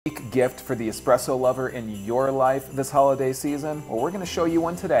gift for the espresso lover in your life this holiday season? Well, we're going to show you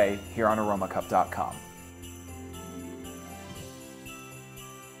one today here on aromacup.com.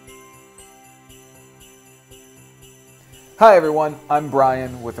 Hi everyone, I'm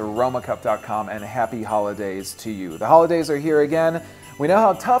Brian with aromacup.com and happy holidays to you. The holidays are here again. We know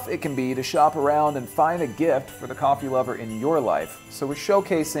how tough it can be to shop around and find a gift for the coffee lover in your life. So we're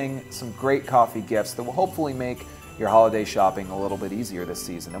showcasing some great coffee gifts that will hopefully make your holiday shopping a little bit easier this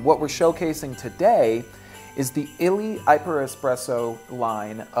season. And what we're showcasing today is the illy iperEspresso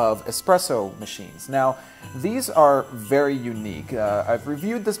line of espresso machines. Now, these are very unique. I've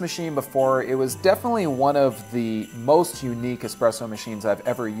reviewed this machine before. It was definitely one of the most unique espresso machines I've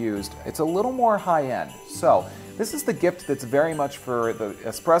ever used. It's a little more high-end. So, this is the gift that's very much for the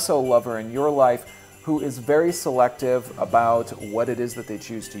espresso lover in your life who is very selective about what it is that they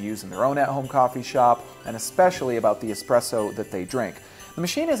choose to use in their own at-home coffee shop, and especially about the espresso that they drink. The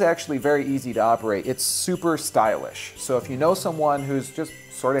machine is actually very easy to operate. It's super stylish. So if you know someone who's just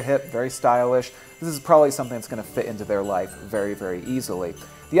sort of hip, very stylish, this is probably something that's going to fit into their life very, very easily.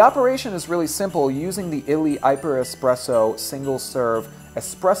 The operation is really simple using the illy iperEspresso single-serve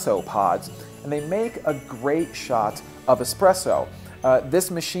espresso pods, and they make a great shot of espresso. This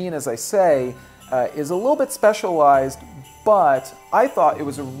machine, as I say, is a little bit specialized, but I thought it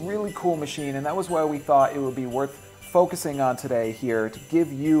was a really cool machine, and that was why we thought it would be worth focusing on today here to give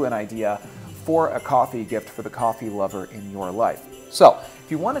you an idea for a coffee gift for the coffee lover in your life. So,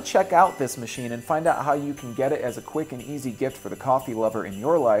 if you want to check out this machine and find out how you can get it as a quick and easy gift for the coffee lover in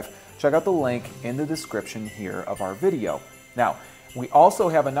your life, check out the link in the description here of our video. Now, we also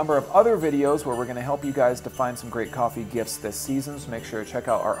have a number of other videos where we're going to help you guys to find some great coffee gifts this season, so make sure to check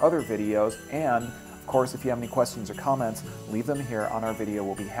out our other videos. And, of course, if you have any questions or comments, leave them here on our video.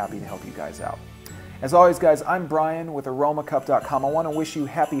 We'll be happy to help you guys out. As always, guys, I'm Brian with aromacup.com. I want to wish you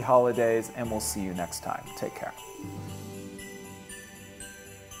happy holidays, and we'll see you next time. Take care.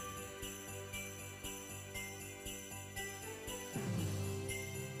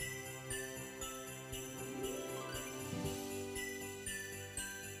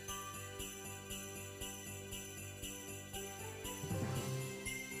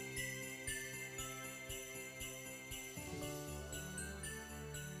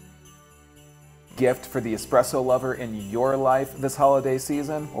 Gift for the espresso lover in your life this holiday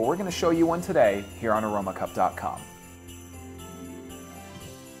season? Well, we're going to show you one today here on aromacup.com.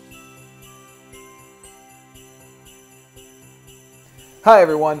 Hi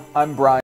everyone, I'm Brian.